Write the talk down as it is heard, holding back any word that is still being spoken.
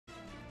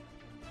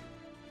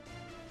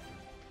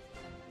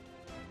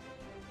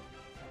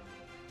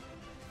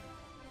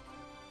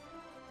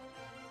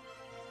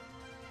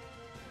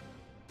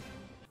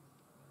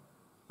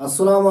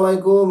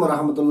Assalamualaikum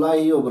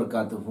warahmatullahi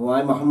wabarakatuh.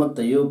 I Muhammad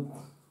Tayyub.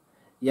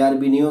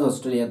 ARB News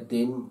Australia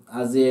 3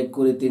 आज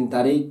 3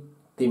 तारीख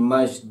 3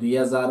 मार्च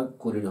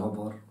 2020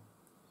 খবর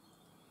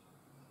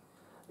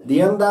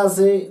দিয়ান্দা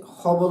আছে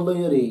খবর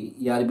লইরে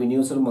ARB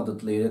নিউজের মদত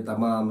লইরে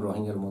तमाम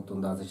রোহিঙ্গার মতন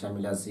আছে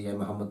শামিল আছে I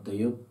Muhammad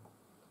Tayyub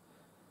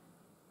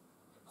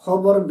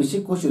খবর বেশি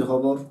খুশির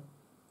খবর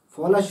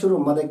ফলা শুরু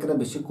মধ্যে করে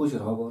বেশি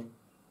খুশির খবর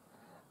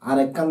আর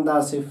একখানদা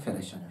আছে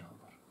ফেরেশানের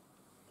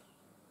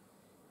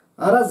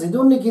आरा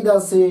जिदुन निकी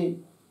दासे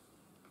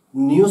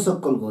न्यूज़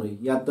अक्कल करी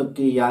या तो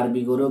कि ARB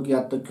करो कि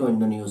या तो कि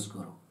अन्य न्यूज़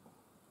करो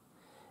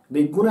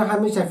बिगुना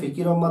हमेशा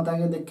फिकिर मता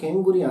के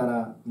देखें गुरी आरा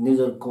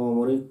निजर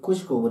कोमरे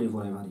खुश कोबरी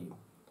होने वाली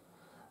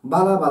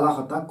बाला बाला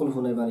हता कुल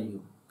होने वाली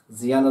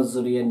जियान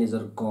जरिए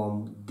निजर कोम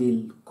दिल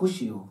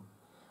खुशी हो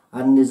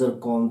और निजर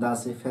कोम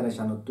दासे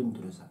फेरेशान तुम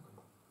तुरसा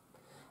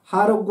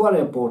हर उगवा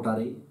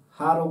रिपोर्टरे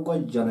हर उगवा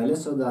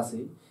जर्नलिस्ट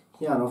दासे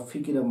यानो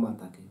फिकिर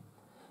मता के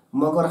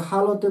मगर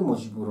हालते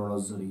मजबूरन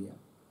जरिया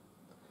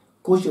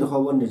खुशिर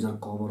खबर निजर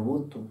खबर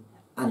मतन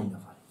आनी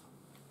नपारे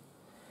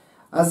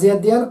आज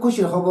दियार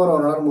खुशिर खबर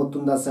अनार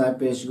मतन दासे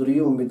पेश करी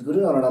उम्मीद करी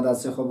अनारा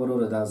दासे खबर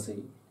दासे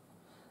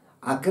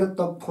आखिर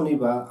तक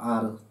फुनिबा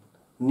और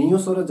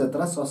निউজরে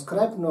যাত্রা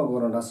সাবস্ক্রাইব ন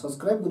করনা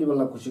সাবস্ক্রাইব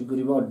করিবলা খুশি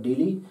করিবা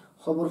ডেইলি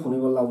খবর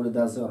শুনিবলা বলি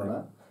দাসে অনরা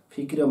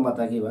ফিকির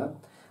মাতা কিবা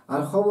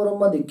আর খবর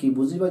মাদে কি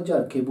বুঝিবা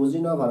আর কি বুঝি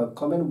না আর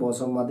কমেন্ট বক্স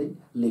মাদে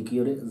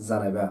লিখিরে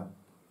জানাইবা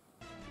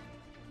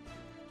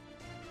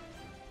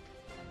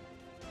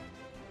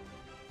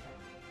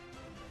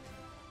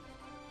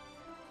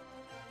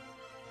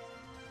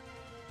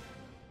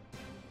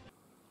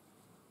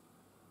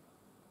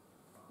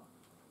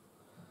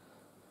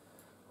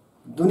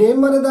दुनिया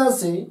में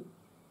दासे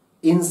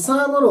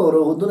इंसान और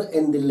हुदुन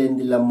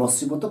एंदिल्ला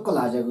मुसीबत को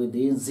लाजा गई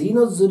दे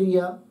जीनो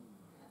जुरिया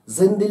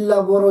जिंदिल्ला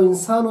बरो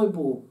इंसान होई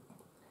बो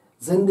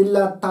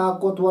जिंदिल्ला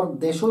ताकतवर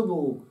देश होई बो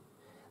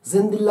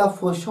जिंदिल्ला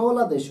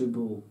फशोला देश होई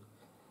बो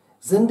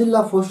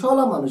जिंदिल्ला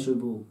फशोला मानुष होई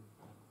बो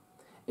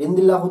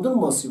एंदिल्ला हुदुन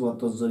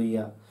मुसीबत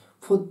जुरिया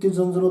फुत्ती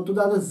जंजनो तो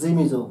दादा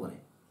जिमी जाओ करे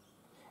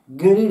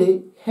गेड़ीडे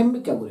हेम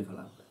क्या करी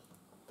फला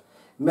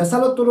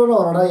मिसाल तुलो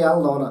औरडा याल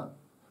दोना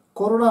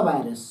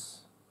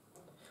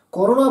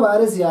कोरोना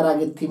वायरस यार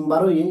आगे 3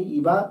 बारो ये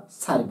इबा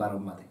 4 बारों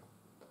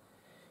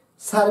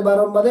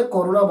मादे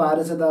कोरोना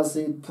वायरस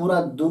दासे पूरा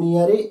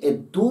दुनिया रे ए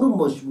दूर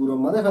मजबूर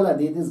मादे फला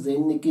दे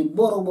जेन की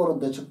बड़ो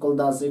देशकल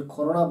दासे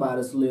कोरोना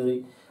वायरस लेरी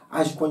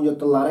आज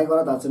पंजत लड़ाई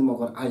करा दासे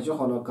मगर आज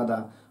हन कदा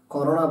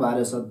कोरोना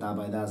वायरस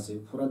दाबाय दासे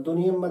पूरा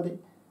दुनिया मादे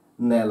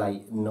नेलाई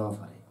न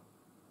फारे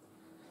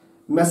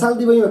मिसाल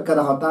दिबई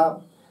कदा होता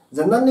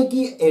जन्नन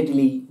की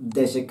इटली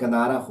देश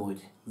किनारा होय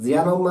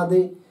जियानो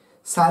मादे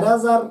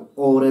 4000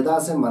 ओरेदा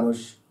से मानुष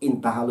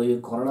इंतहाल हुए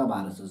कोरोना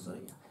वायरस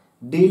जरिया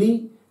डेली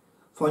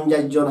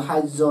 50 जन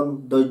 60 जन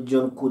 10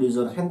 जन 20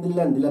 जन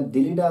हेंदिला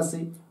डेली दासे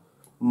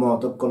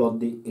मौत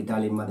कलदी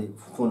इटाली मादे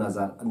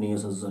 4000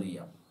 न्यूज़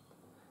जरिया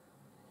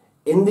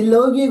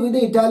इंदिलोगी गुदे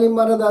इटाली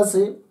मारे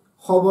दासे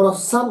खबर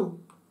सान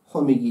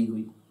होमिगी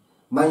हुई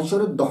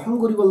मानसरे दहम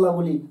करी बोलला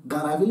बोली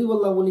गाराविली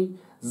बोलला बोली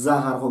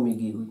जाहार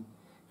होमिगी हुई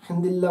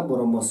हेंदिला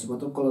बड़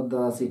मुसीबत कलद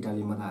दासे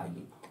इटाली मादे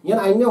आइली यार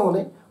आइने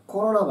होने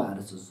कोरोना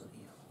वायरस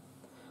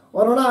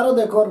और आरो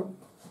देखो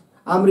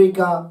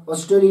America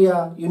Australia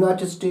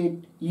United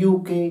state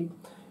UK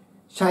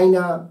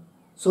China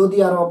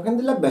Saudi आरब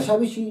हेंदिला बेशा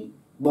बेशी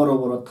बड़ो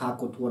बड़ो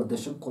थाकतवर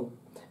देशकल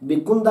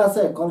बिकुन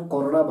दासे এখন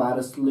कोरोना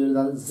वायरस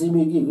ले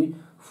जिमिगी गई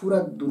पूरा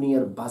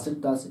दुनियार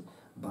बासित दासे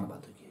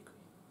बर्बाद हो गई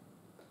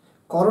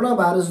कोरोना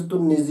वायरस तो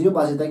निजियो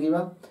बासि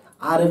থাকিবা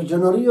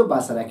আরেকজনেরও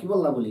বাসা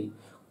রাখিবলা বলি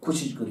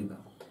কোশিশ করিবা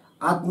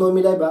আত্ম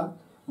মিলাইবা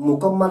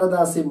মুকম্মাল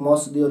দাসে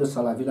মস দিওরে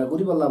সালাফিলা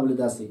করিবলা বলি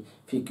দাসে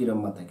ফিকিরম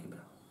মাতা কিবা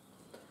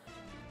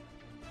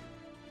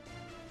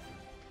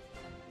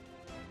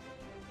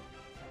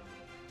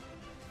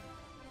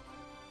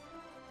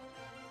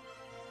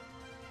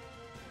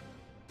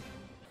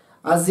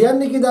आजियान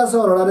निकी दासे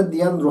औरडारे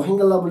दियान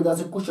रोहिंग्या लाबुली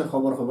दासे कुछ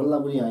खबर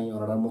लाबुली आई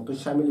औरडा मतो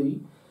शामिल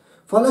हुई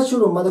फला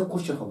शुरू मादे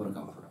कुछ खबर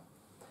काम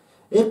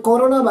एक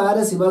कोरोना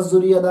वायरस इबास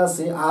जुरिया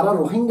दासे आरा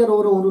रोहिंग्या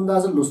और उरुन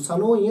दासे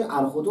लुसानो ये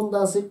आर खुदुन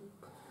दासे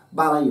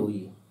बाला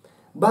योई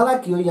बाला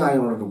कियो आई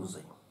औरडा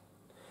बुझाई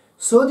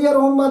सऊदी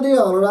अरब मादे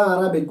औरडा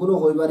आरा बेकुनो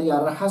होइबारी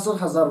आरा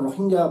हजार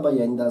रोहिंग्या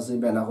बायान दासे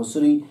बेना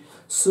हुसुरी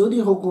सऊदी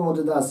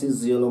हुकूमत दासे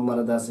जियलो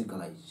मारा दासे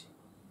कलाई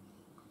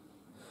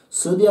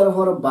सऊदी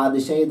अरब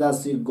बादशाही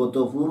दासी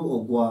गतपुर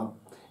ओगुआ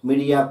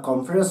मीडिया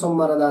कॉन्फ्रेंस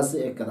मारा दासी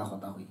एक कदा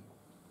होता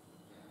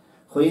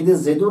हुई दे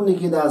जेदुन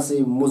निकी दासी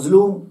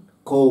मुस्लिम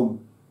कौम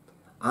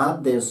आद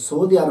दे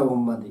सऊदी अरब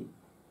मादे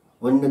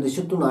अन्य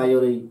देशतुन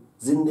आयोरे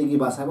जिंदगी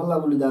बासाबला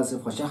बुली दासी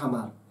फशा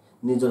हमार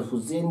निजर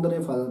फुजियन दरे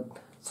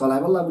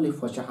चलाइबला बुली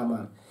फशा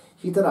हमार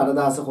हितर आर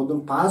दासी खुदुन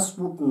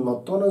पासपोर्ट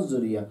नतन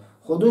जरिया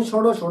खुदुन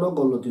छोड़ो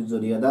गलती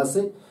जरिया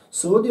दासी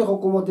सऊदी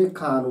हुकूमते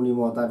कानूनी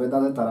मोताबेक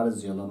दासे तारार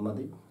जियलन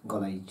मादे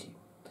गलाइছে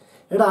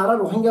এটা আরা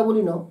রোহিঙ্গা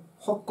বলি না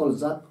সকল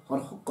জাত আর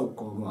সকল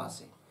কওম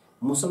আছে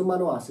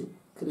মুসলমানও আছে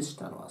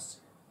খ্রিস্টানও আছে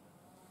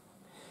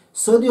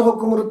সৌদি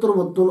হুকুমতর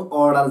বর্তন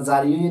অর্ডার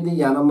জারি হয়ে দিয়ে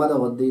ইয়ানম্মাদে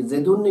হদ্দি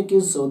যেদুন নাকি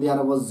সৌদি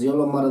আরব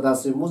জিয়লম্মারদ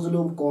আছে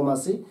মুসলিম কম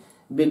আছে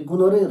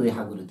বেগুনরে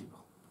রেহা করে দিব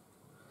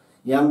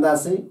ইয়ামদা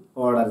আছে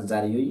অর্ডার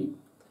জারি হয়ে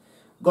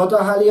গত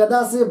হালিয়াদা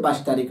আছে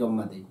 22 তারিখ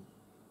মাদে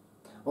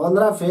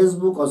ওনরা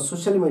ফেসবুক ও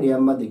সোশ্যাল মিডিয়া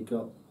মাদে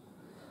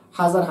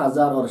হাজার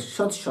হাজার আর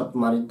শত শত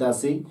মারিদা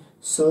আছে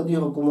সৌদি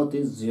হুকুমতে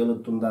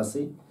জিয়লতুন্দা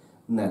আছে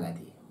নেলা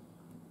দিয়ে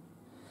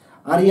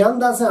আর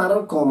ইয়ামদা আছে আর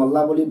কম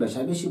আল্লাহ বলি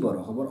বেশা বেশি বড়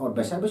খবর আর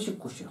বেশা বেশি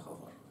খুশির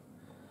খবর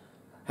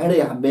হেডে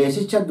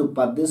বেশি চার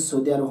দুপাদে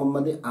সৌদি আরব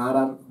মাদে আর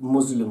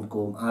মুসলিম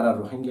কম আর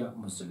রোহিঙ্গা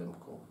মুসলিম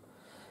কম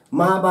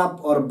মা বাপ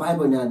আর ভাই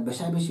বোন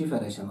বেশা বেশি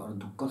ফেরেশান আর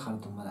দুঃখ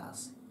হালত মারা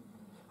আছে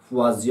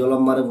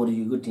ফুয়াজিয়লম মারে বলি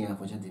টিয়া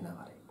পয়সা দিনা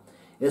পারে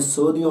এ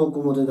সৌদি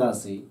হুকুমতে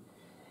আছে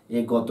এ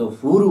গত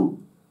ফুরু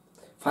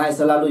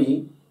ফায়সালা লই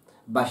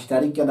 22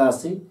 তারিখ কেদা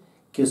আছে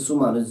কিছু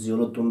মানুষ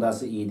জিয়লতুন্দা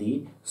আছে ইদি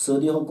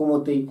সৌদি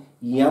হুকুমতে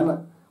ইয়ান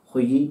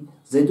হই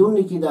যেদুন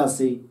নাকি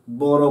আছে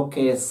বড়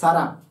কে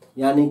সারা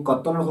यानी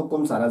कत्तल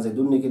हुकुम सारा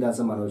जेदुन निकी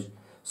दासे मानुष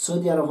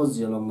सौदी आरब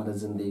जियलम मारे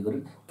जिंदगी करे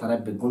तारा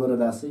बेगुनरे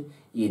दासे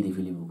ईदी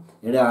फिलिबु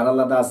एडे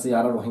आराला दासे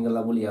आरा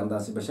रोहिंग्या बोली आम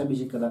दासे बेशा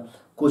बेशी कदा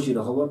खुशी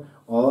खबर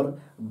और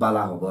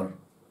बाला खबर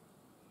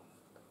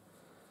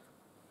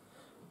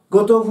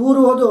गत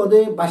पुरो होदे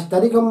होदे 22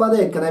 तारिख मादे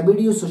एकरा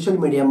वीडियो सोशल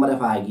मीडिया मारे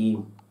फागी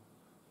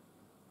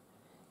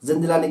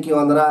जिंदला निकी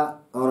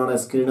ओनरा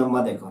स्क्रीन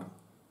मादे कर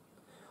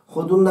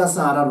खुदुन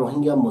दासे आरा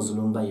रोहिंग्या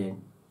मुस्लिम भाई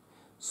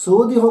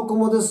सौदी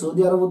हुकुमते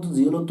सौदी आरब तो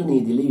जियलत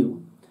नहीं दिलियो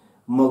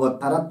मगर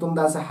तारा तुम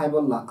दासे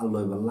हाइबल्ला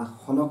अल्लाहबल्ला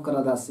खनक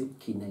करा दासे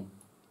की नहीं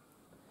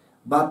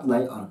बात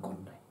नहीं और कौन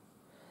नहीं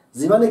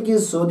जीवाने की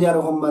सौदी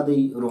आरब मादे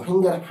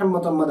रोहिंग्या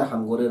हमत मादे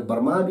हम गोरेर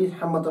बर्मा भी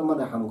हमत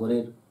मादे हम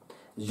गोरेर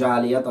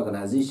जालियात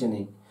ऑर्गेनाइजेशन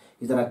है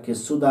इधर के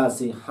सुदा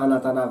से खाना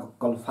ताना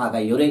कल फागा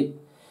योरे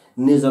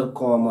निजर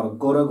कमर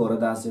गोरे गोरे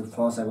दासे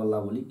फंसाबल्ला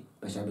बोली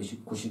बेशा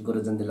बेशी खुशी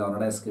करे जंदिला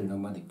ओनरा स्क्रीन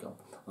मादे क्यों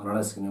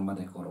ओनरा स्क्रीन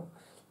मादे करो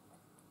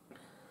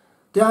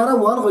त्यारा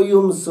वन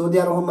होयुम सौदी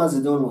आरब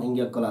माजिदोन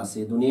रोहिंग्या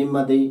क्लासे दुनिया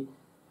मादे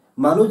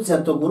मानुष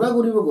जत गुना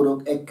करिब गरक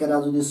एकरा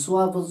যদি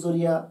সোয়াব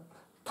জরিয়া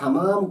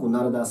तमाम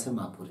गुनार दासे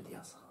मापुर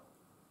दियासा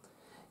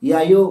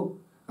यायो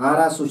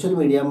आरा सोशल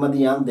मीडिया मादे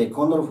यान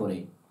देखोनर फरे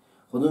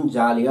खुदुन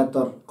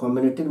जालियातर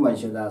कम्युनिटीर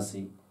मानसे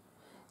दासे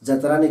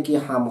जतरा नाকি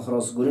हाम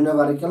खरस गुरी ना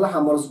बारे केला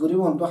हाम खरस गुरी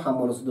बंतो हाम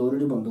खरस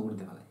दौड़ी बंद कर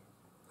दे भाई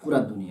पूरा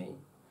दुनिया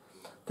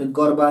तो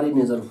गरबारी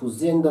नजर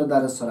फुजेंदर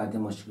दारे सराते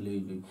मुश्किल हो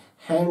गई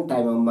हैंड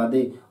टाइम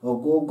मादे ओ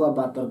गोगा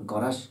बातर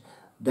गराश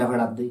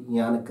देवड़ा दे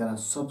यान करा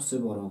सबसे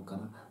बड़ा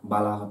करा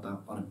बाला होता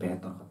और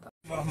बेहतर होता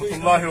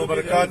रहमतुल्लाहि व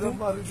बरकातहू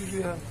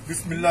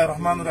बिस्मिल्लाहिर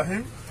रहमानिर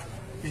रहीम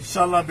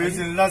इंशाल्लाह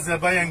बेइज़्निल्लाह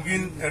ज़बाय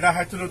अंगिन एडा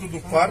हाइतुलो तो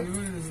दुफार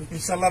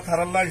इंशाल्लाह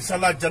थारल्लाह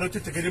इंशाल्लाह जलोती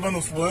तकरीबन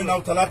उसबुइन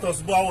अव थलात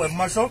उसबु अव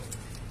एमाशो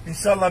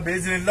इंशाल्लाह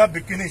बेइज़्निल्लाह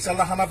बिकिनी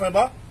इंशाल्लाह हाना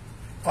पेबा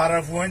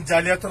पाराफुइन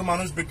जालियातर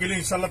मानुष बिकिली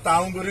इंशाल्लाह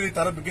ताउन गरी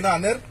तारा बिकिना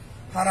आनेर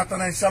हाना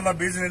तना इंशाल्लाह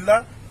बेइज़निल्लाह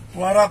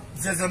तुआरा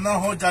जे जन्नन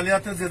हो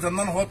जालियात जे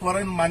जन्नन हो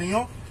तुआरा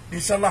मानियो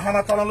इंशाल्लाह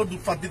हाना तना लो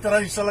दुफादी तरह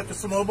इंशाल्लाह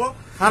किस्म होबो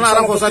हाना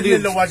आरा फोसा दी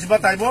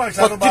वाजिबात आइबो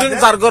इंशाल्लाह पत्तिन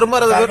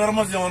जारगरमर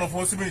जवानो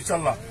फोसिबो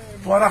इंशाल्लाह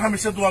तुआरा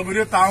हमेशा दुआ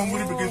करियो ताउन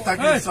गरी बिकिन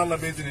ताकि इंशाल्लाह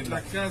बेइज़निल्लाह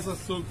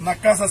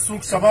नक्कासा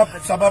सुक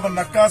शबाब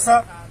नक्कासा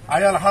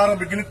आयाल हारा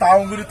बिकिन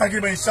ताउन गरी ताकि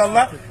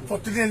इंशाल्लाह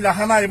पत्तिन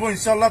लहाना आइबो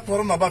इंशाल्लाह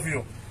तोर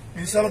नबाफियो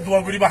इंशाल्लाह दुआ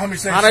करिबा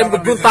हमेशा আরে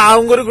বিগুন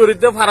তাউঙ্গরি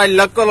করিতে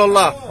ফারাইল্লাহ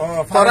কল্লাহ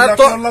তারা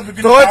তো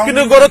তোয়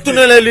কিনু গরে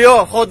তুনে লেলিও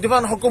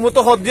হদিবান হুকুমত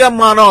হদিয়া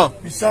মানো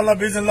इंशाल्लाह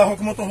बेइज़निल्लाह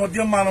हुकुमत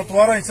हदिया मानो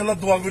तोरा इंशाल्लाह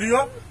दुआ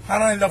करियो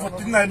हाना इल्ला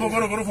फतिन नाइबो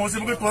गरो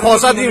फोसिबो तोरा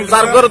फोसा दिउ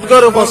जारगर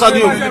गरो फोसा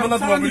दिउ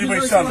दुआ करिबा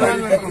इंशाल्लाह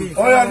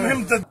ओ यार मुहिम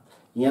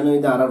यानो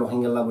इदा आरा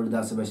रोहिंग्या बड़ी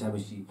दासे बेशा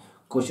बेशी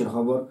खुशिर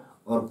खबर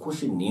और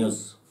खुशी न्यूज़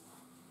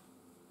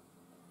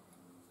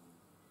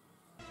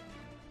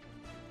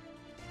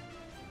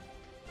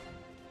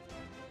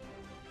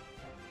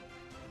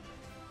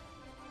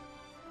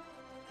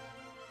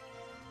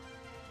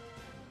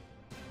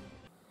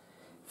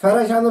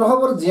ফেরাশানের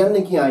খবর জিয়ান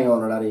নাকি আই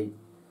অনড়ারে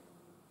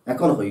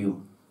এখন হইউ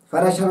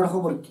ফেরাশানের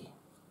খবর কি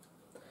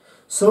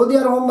সৌদি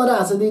আরব মারে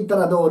আছে দি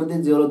তারা তো ওরদি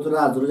জিয়লতুরা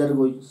আজরুজার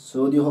গই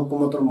সৌদি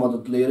হুকুমতর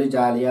মদত লইরে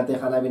জালিয়াতে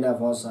খানা বিনা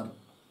ফসার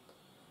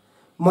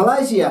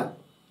মালয়েশিয়া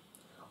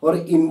और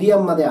इंडिया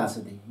मदे आसे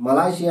दे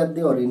मलेशिया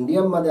दे और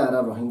इंडिया मदे आरा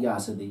रोहिंग्या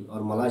आसे दे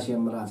और मलेशिया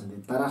मरे आसे दे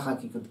तारा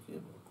हकीकत के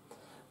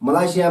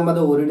मलेशिया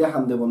मदे ओरिडे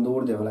हमदे बंद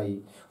कर दे भलाई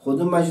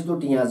खुदुन माशी तो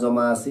टिया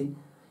जमा आसे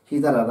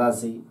हिदारा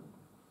रासे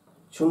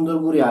সুন্দর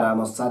করে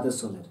আরামত সাথে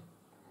চলে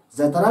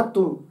যেতারা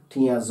তো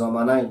ঠিয়া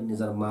জমানাই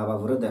নিজের মা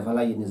বাবরে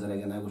দেখালাই নিজের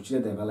এখানে গুছিয়ে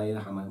দেখালাই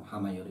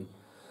হামাইরে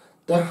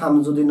তো হাম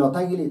যদি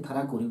নতা গেলি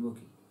তারা করিব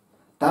কি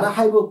তারা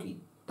খাইব কি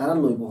তারা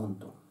লইব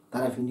হন্ত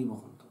তারা ফিনিব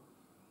হন্ত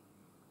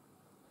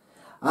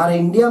আর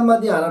ইন্ডিয়ার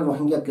মধ্যে আর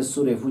রোহিঙ্গা কিছু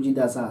রেফুজি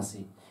দাসা আছে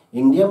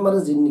ইন্ডিয়ার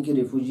মধ্যে যিনি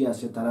রেফুজি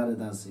আছে তারা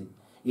রেদা আছে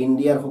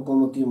ইন্ডিয়ার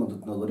হুকুমতি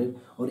মদত নগরের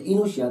আর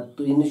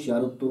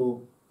ইনুশিয়ার তো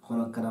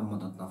হনকানা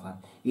মদত নাফার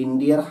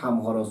ইন্ডিয়ার হাম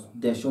খরচ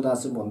দেশত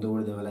আছে বন্ধ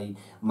করে দেবে লাই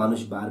মানুষ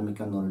বার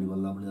মিকা নরলি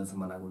বল্লা বলে আছে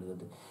মানা করে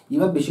দিতে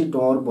এবার বেশি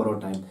ডর বড়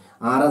টাইম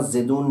আর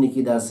যেদুন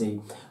নিকি আছে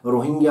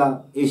রোহিঙ্গা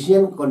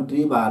এশিয়ান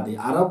কান্ট্রি বাদে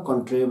আরব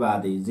কান্ট্রি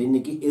বাদে যে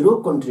নাকি ইউরোপ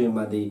কান্ট্রি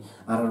বাদে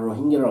আর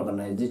রোহিঙ্গার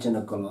অর্গানাইজেশন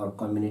অকল আর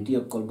কমিউনিটি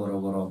অকল বড়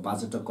বড়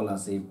বাজেট অকল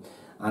আছে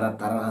আর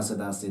তারা হাসে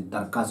আছে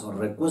দরখাস আর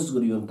রিকোয়েস্ট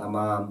করিয়ন তাম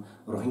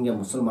রোহিঙ্গা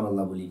মুসলমান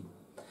আল্লাহ বলি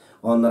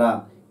ওনারা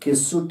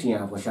কিছু টিয়া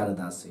পয়সার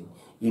আছে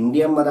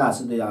ইন্ডিয়ার মধ্যে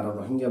আছে আর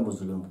রোহিঙ্গা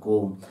মুসলিম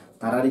কম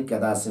তারারি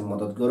কেদা আছে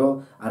মদত করো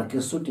আর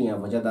কিছু টিয়া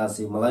পয়সা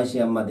আছে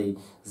মালয়েশিয়ার মধ্যে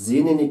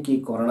যিনি নাকি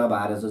করোনা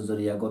ভাইরাসের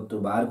জরিয়া গত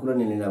বার করে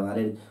নিলেন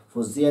ভারের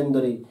ফসিয়ান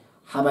ধরে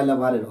হাবাইলা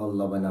ভারের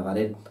অল্লা বাইনা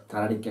ভারের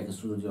তারারি কে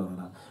কিছু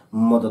জনরা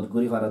মদত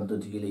করি ভারত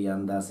দিতে গেলে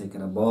ইয়ান্দা আছে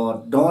কেন বড়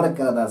ডর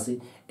কেদা আছে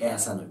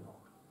এসা নইব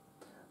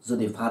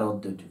যদি ভারত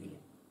দিতে গেলে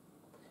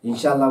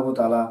ইনশাআল্লাহ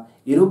তাআলা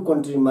ইউরোপ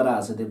কান্ট্রি মারা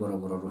আছে দে বড়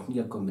বড়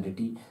রোহিঙ্গা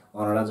কমিউনিটি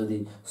ওনারা যদি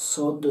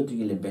সৌদ দিতে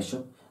গেলে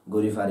বেশক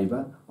গরি ফারিবা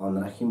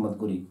ওনারা হিম্মত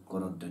করি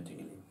করত দিতে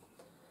গেলে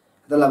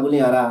এটা বলি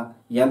আরা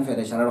ইয়ান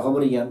ফেডারেশনের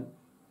খবর ইয়ান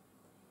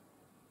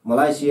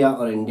মালয়েশিয়া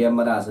আর ইন্ডিয়া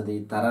মারা আছে দে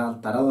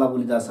তারা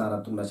বলি দা সারা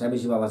তোমরা সব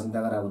বেশি বাবা চিন্তা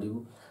করা বলিব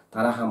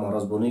তারা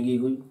হামরস বনে গিয়ে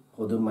গই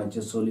কত মানুষ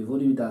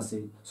সলিভরি দা আছে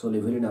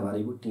সলিভরি না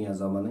মারিব টিয়া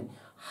জমানে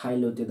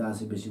হাইলতে দা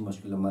আছে বেশি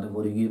মুশকিল মারে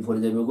ভরে গিয়ে ভরে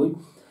যাবে গই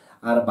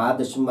আর বাদ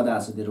দেশের মধ্যে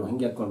আছে যে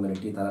রোহিঙ্গা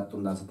কমিউনিটি তারা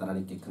তোমরা আছে তারা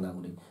কেনা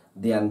করে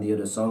ধ্যান দিয়ে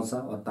সংসা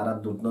ও তারা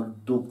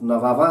দুঃখ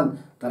নভাবান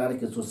তারা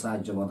কিছু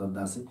সাহায্য মদত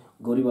আছে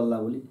গরিব আল্লাহ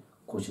বলি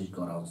কোশিশ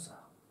করা উচিত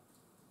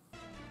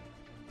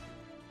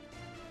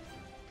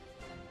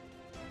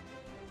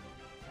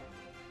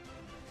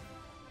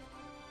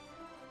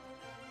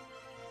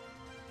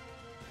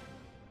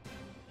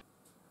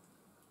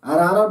আর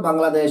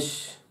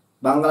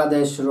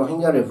বাংলাদেশ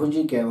রোহিঙ্গা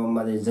রেফিউজি ক্যাম্প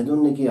আমাদের যেদুন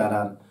নাকি আর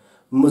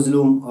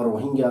মুসলিম আর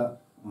রোহিঙ্গা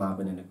মা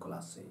বেনে কল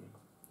আছে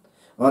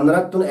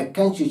অনরাতুন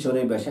 81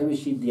 চরে বেশা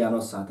বেশি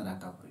দিয়ানোর সাথে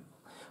রাখা পড়ে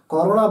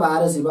করোনা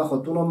ভাইরাস ইবা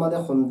হতুন মাদে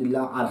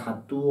খন্দিল্লা আর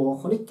হাতু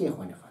খনিকে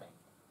হয়নি পারে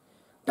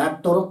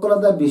ডাক্তার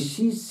কলাদা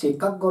বেশি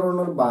চেকআপ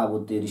করানোর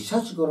বাবতে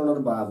রিসার্চ করানোর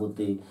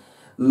বাবতে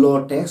লো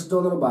টেস্ট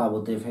দনোর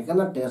বাবতে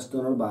ফেকানা টেস্ট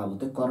দনোর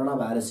বাবতে করোনা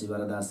ভাইরাস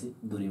ইবার আছে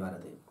দূরি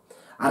বাড়াতে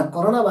আর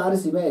করোনা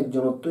ভাইরাস ইবা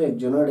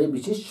একজনের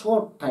বেশি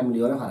শর্ট টাইম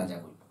লিওরে হারা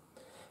যায়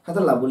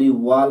হাতাল্লা বলি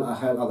ওয়ার্ল্ড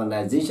হেলথ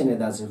অর্গানাইজেশন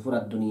আছে পুরা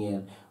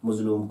দুনিয়ার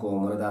মুসলিম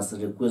কমরা আছে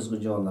রিকোয়েস্ট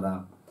গুজি ওনারা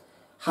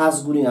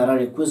হাসগুড়ি আর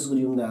রিকোয়েস্ট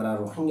গুড়ি আর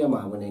রোহিঙ্গা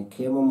মাহবনে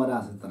কেমমারা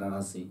আছে তারা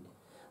আছে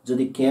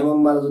যদি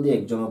কেমমারা যদি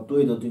একজন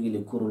তৈ দতে গেলে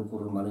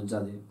করুল মানুষ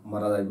যাদের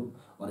মারা যাইব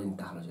আর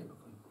ইন্তাহার যাইব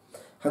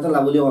হাতাল্লা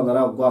বলি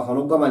ওনারা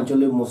হনজ্ঞ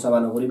মাঞ্চলে মোসাবা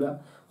নকরিবা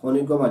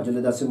হনজ্ঞ মাঞ্চলে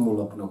আছে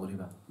মূলক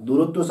নকরিবা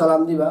দূরত্ব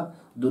সালাম দিবা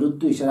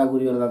দূরত্ব ইশারা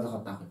করি ওরা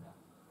হত্যা করবা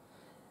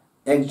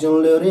একজন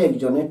লেরে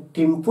একজনের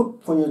টিমফুট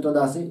পর্যন্ত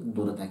আছে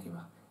দূরে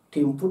থাকিবা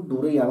টিমফুট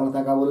দূরে ইয়ানো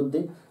থাকা বলতে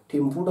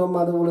টিমফুট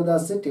মাদে বলে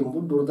আছে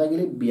টিমফুট দূরে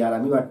থাকলে বিয়ার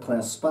আমি বা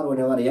ট্রান্সফার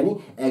হয়ে পারে ইয়ানি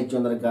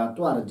একজনের গা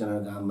তো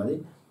আরেকজনের গা মাঝে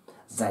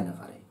যাই না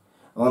পারে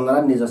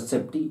ওনারা নিজের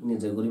সেফটি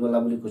নিজে করিবলা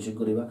বলে কোশিশ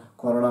করিবা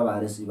করোনা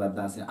ভাইরাস এবার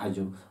আছে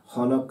আজও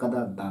হনক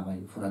কাদা দাবাই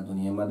পুরা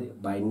দুনিয়ার মাঝে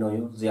বাইন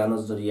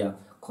জিয়ানোর জরিয়া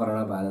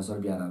করোনা ভাইরাসের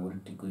বিয়ার আঙুল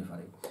ঠিক করে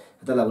পারে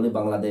এটা বলে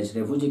বাংলাদেশ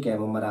রেফিউজি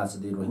ক্যাম্প মারা আছে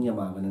রোহিঙ্গা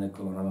মাহবেনে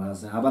করোনা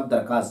আছে আবার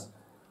দরখাস্ত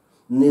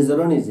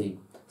নিজেরও নিজে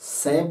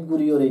সেফ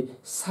গুড়িওরে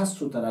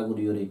শাস্ত্র তারা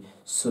গুড়িওরে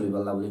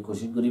সরিবাল্লা বলে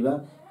কোশিশ করিবা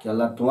কি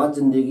আল্লাহ তোমার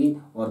জিন্দগি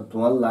আর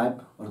তোমার লাইফ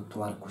আর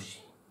তোমার খুশি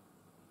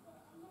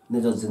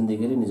নিজের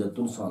জিন্দগির নিজের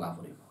তুন চলা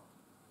করিব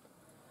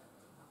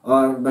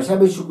আর বেশা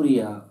বেশি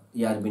শুক্রিয়া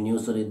ARB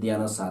নিউজরে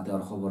দিয়ানোর সাথে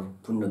আর খবর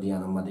পূর্ণ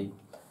দিয়ানোর মাদে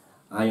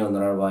আই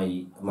অনার ভাই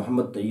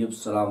মোহাম্মদ তৈয়ব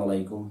সালাম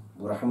আলাইকুম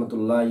ওয়া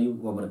রাহমাতুল্লাহি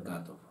ওয়া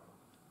বারাকাতুহু।